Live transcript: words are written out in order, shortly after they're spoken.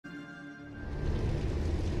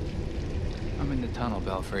I'm in the tunnel,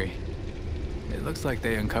 Belfry. It looks like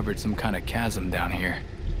they uncovered some kind of chasm down here.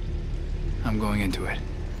 I'm going into it.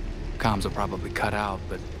 Comms will probably cut out,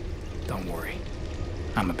 but don't worry.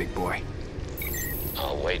 I'm a big boy.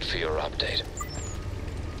 I'll wait for your update.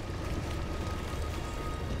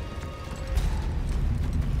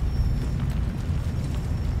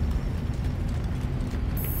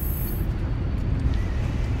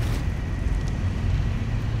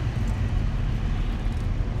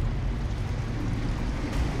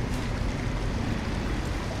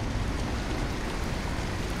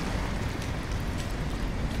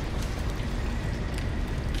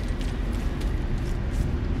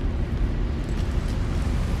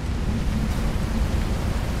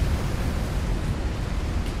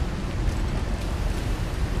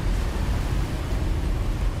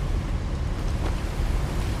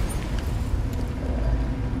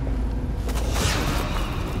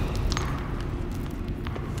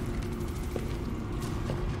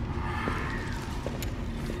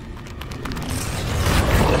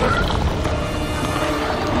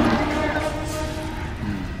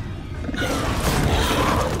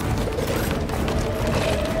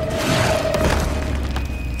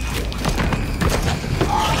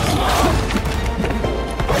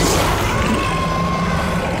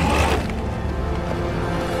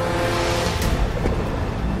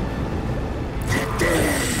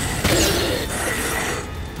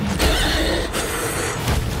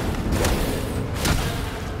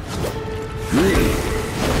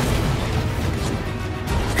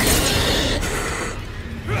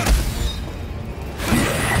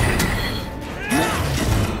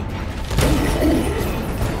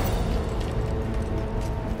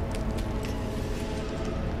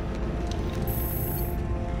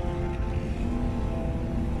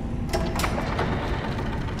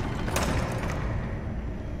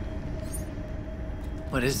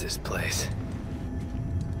 What is this place?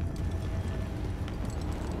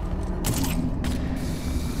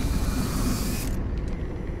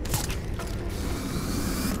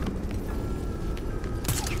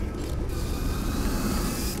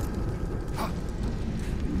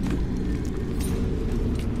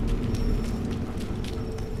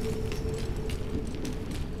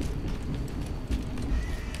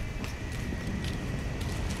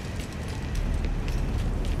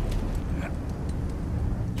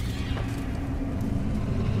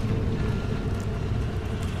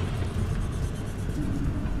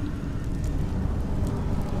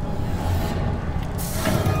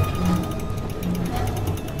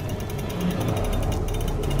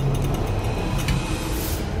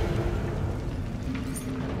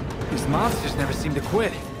 Monsters never seem to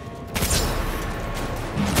quit.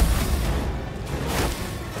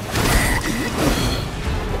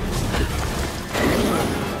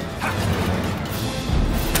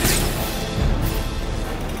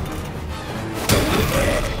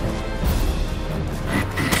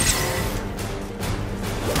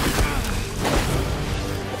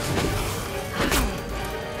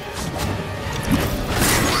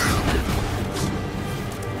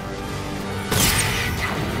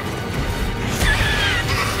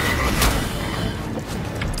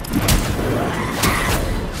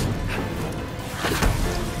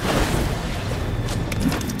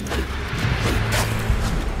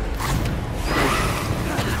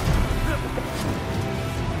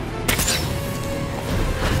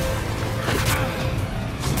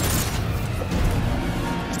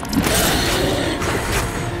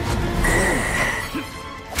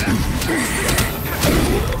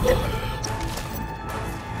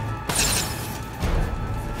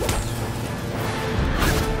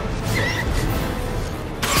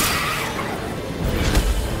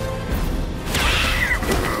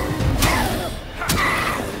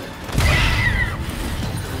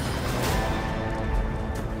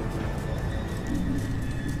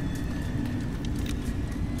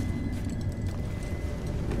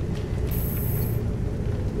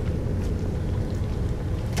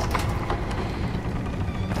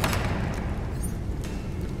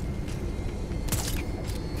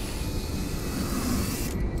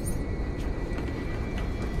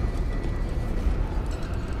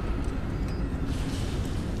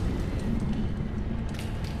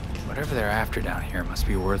 Whatever they're after down here must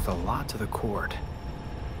be worth a lot to the court.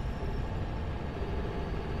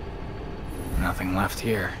 Nothing left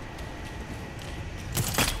here.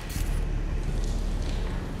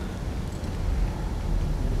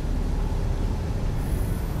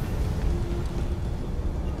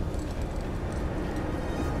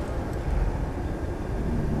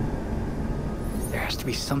 There has to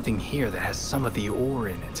be something here that has some of the ore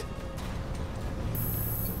in it.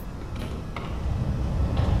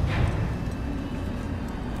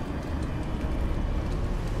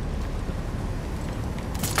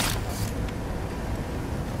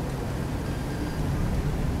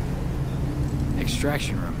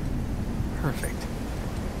 extraction room. Perfect.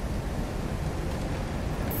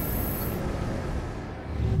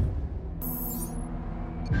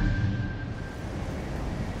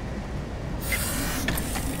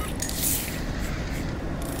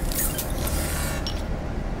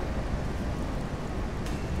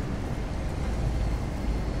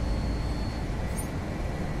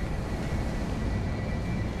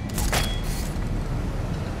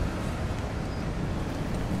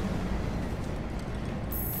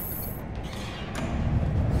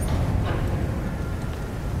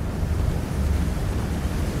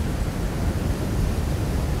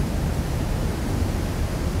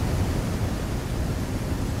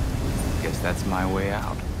 That's my way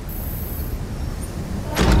out.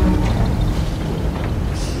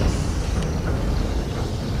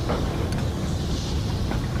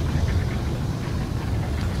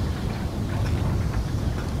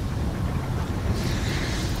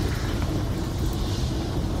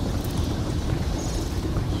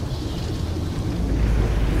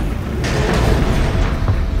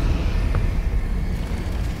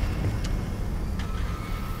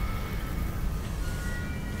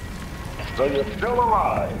 So you're still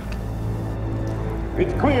alive.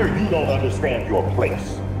 It's clear you don't understand your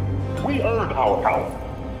place. We earned our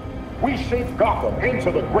power. We shaped Gotham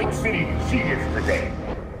into the great city she is today.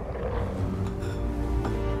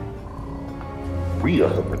 We are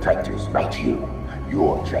the protectors, not you.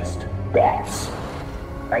 You're just bats.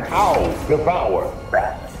 And owls devour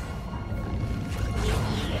bats.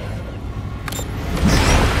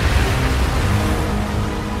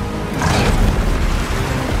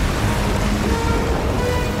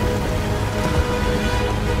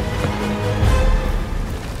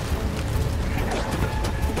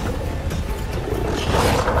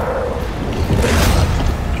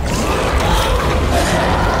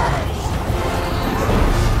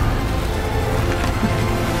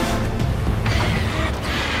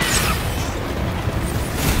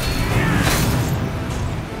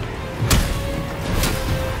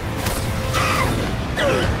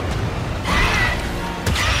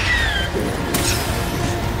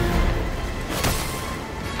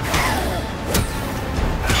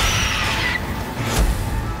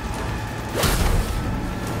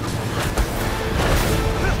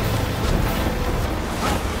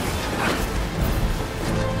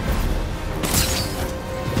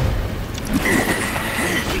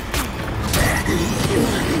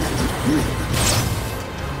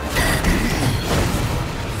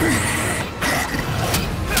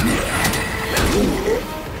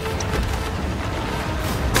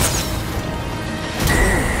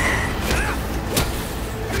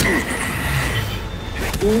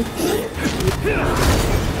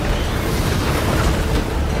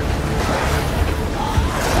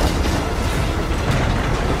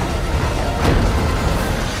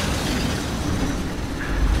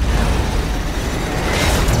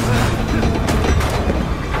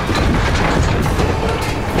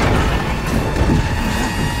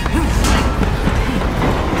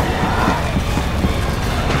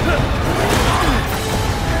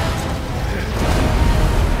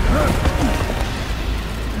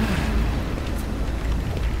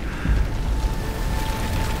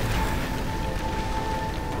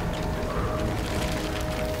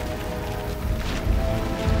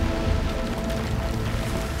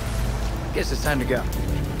 Guess it's time to go.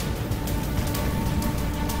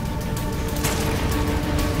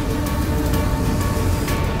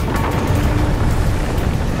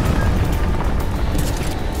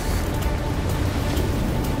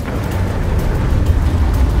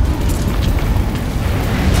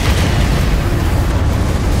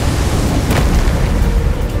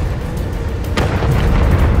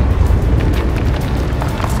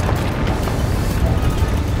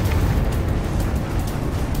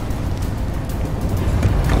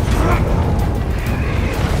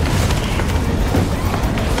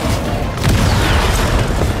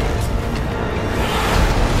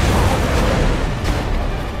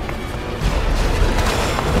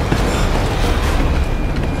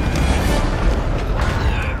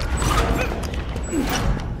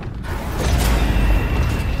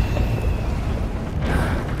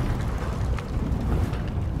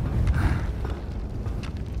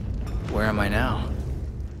 Where am I now?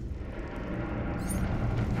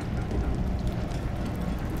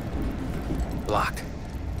 Blocked.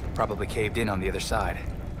 Probably caved in on the other side.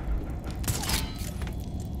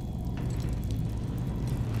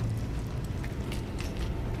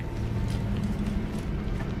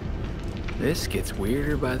 This gets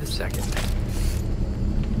weirder by the second.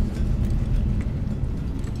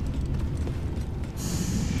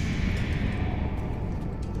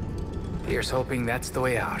 Here's hoping that's the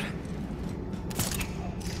way out.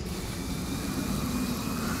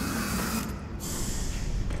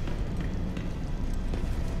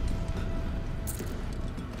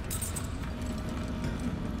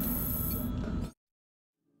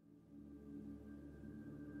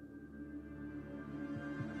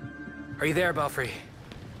 Are you there, Belfry?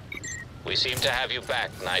 We seem to have you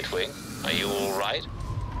back, Nightwing. Are you all right?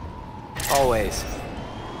 Always.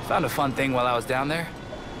 Found a fun thing while I was down there.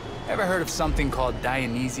 Ever heard of something called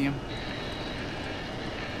Dionysium?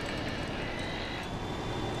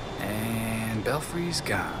 And Belfry's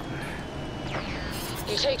gone.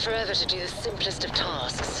 You take forever to do the simplest of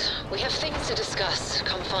tasks. We have things to discuss.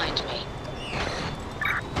 Come find me.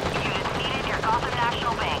 Units needed near Gotham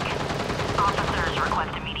National Bank. Officers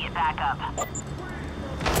request immediate backup.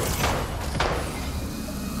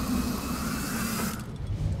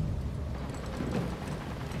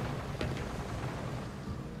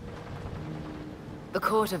 The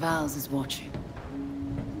Court of Owls is watching.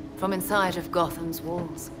 From inside of Gotham's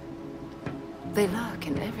walls. They lurk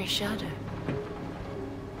in every shadow.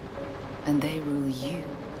 And they rule you.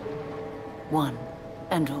 One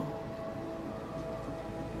and all.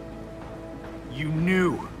 You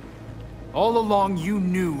knew. All along you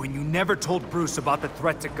knew, and you never told Bruce about the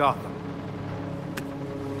threat to Gotham.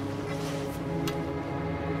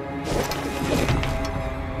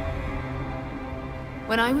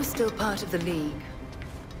 When I was still part of the League,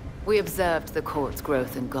 we observed the court's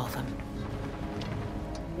growth in Gotham.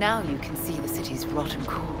 Now you can see the city's rotten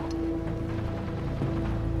core.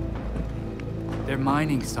 They're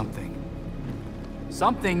mining something.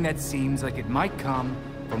 Something that seems like it might come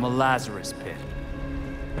from a Lazarus pit.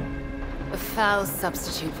 A foul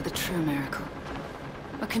substitute for the true miracle.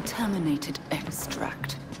 A contaminated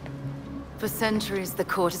extract. For centuries, the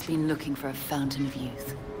court has been looking for a fountain of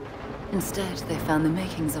youth. Instead, they found the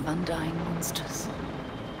makings of undying monsters.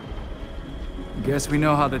 Guess we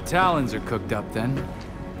know how the Talons are cooked up then.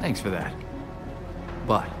 Thanks for that.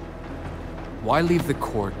 But, why leave the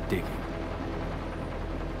court digging?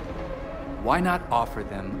 Why not offer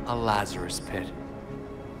them a Lazarus pit?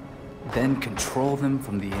 Then control them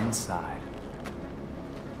from the inside.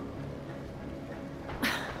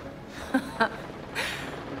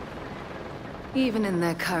 Even in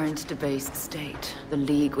their current debased state, the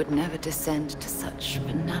League would never descend to such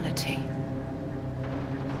banality.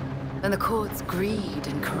 And the court's greed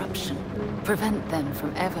and corruption prevent them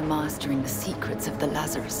from ever mastering the secrets of the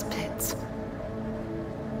Lazarus pits.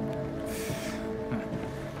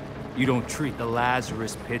 You don't treat the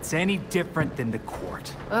Lazarus pits any different than the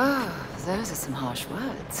court. Oh, those are some harsh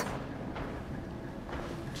words.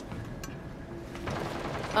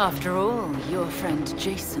 After all, your friend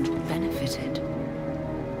Jason benefited.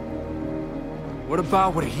 What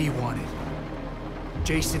about what he wanted?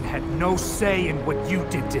 Jason had no say in what you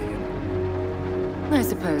did to him. I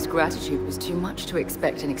suppose gratitude was too much to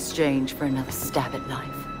expect in exchange for another stab at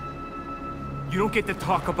life. You don't get to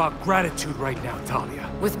talk about gratitude right now, Talia.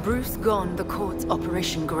 With Bruce gone, the court's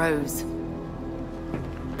operation grows.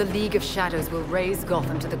 The League of Shadows will raze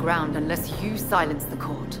Gotham to the ground unless you silence the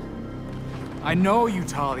court. I know you,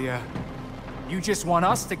 Talia. You just want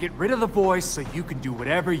us to get rid of the voice so you can do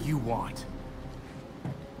whatever you want.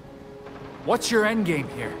 What's your endgame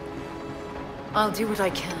here? I'll do what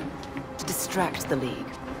I can to distract the League.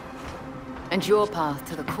 And your path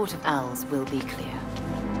to the Court of Owls will be clear.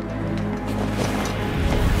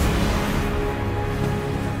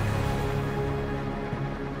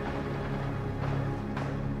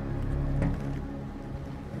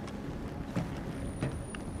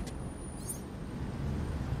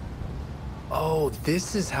 Oh,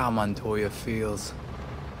 this is how Montoya feels.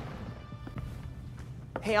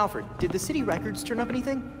 Hey Alfred, did the city records turn up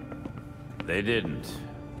anything? They didn't.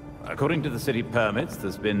 According to the city permits,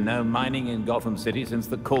 there's been no mining in Gotham City since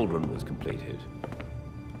the Cauldron was completed.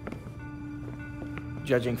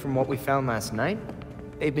 Judging from what we found last night,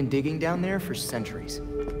 they've been digging down there for centuries.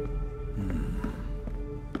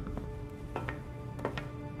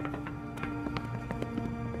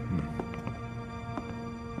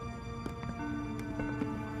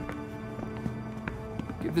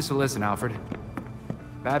 Give this a listen, Alfred.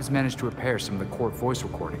 Babs managed to repair some of the court voice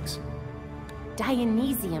recordings.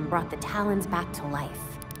 Dionysium brought the Talons back to life.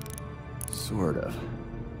 Sort of.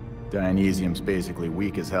 Dionysium's basically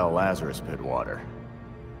weak as hell Lazarus pit water.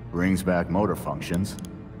 Brings back motor functions,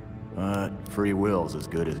 but free will's as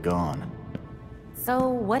good as gone. So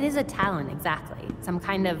what is a Talon exactly? Some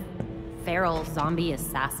kind of feral zombie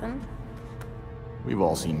assassin? We've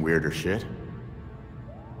all seen weirder shit.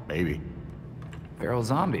 Maybe. Feral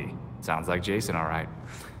zombie. Sounds like Jason, all right.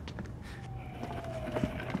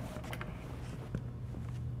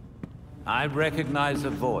 I recognize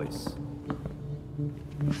a voice.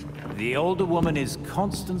 The older woman is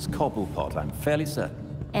Constance Cobblepot, I'm fairly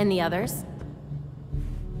certain. And the others?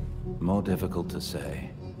 More difficult to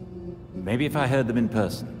say. Maybe if I heard them in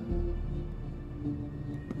person.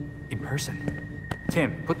 In person?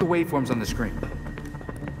 Tim, put the waveforms on the screen.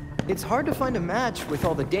 It's hard to find a match with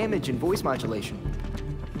all the damage and voice modulation.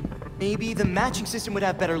 Maybe the matching system would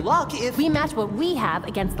have better luck if... We match what we have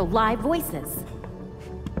against the live voices.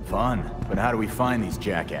 Fun, but how do we find these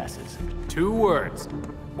jackasses? 2 words.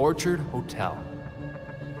 Orchard Hotel.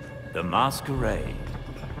 The Masquerade.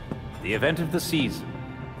 The event of the season.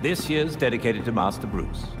 This year's dedicated to Master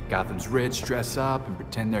Bruce. Gotham's rich dress up and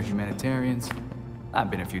pretend they're humanitarians. I've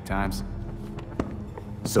been a few times.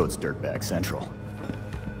 So it's Dirtbag Central.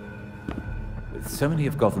 With so many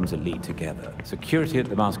of Gotham's elite together, security at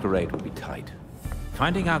the Masquerade will be tight.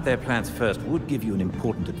 Finding out their plans first would give you an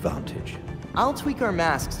important advantage. I'll tweak our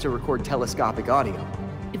masks to record telescopic audio.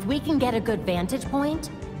 If we can get a good vantage point,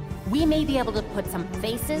 we may be able to put some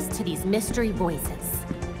faces to these mystery voices.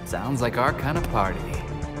 Sounds like our kind of party.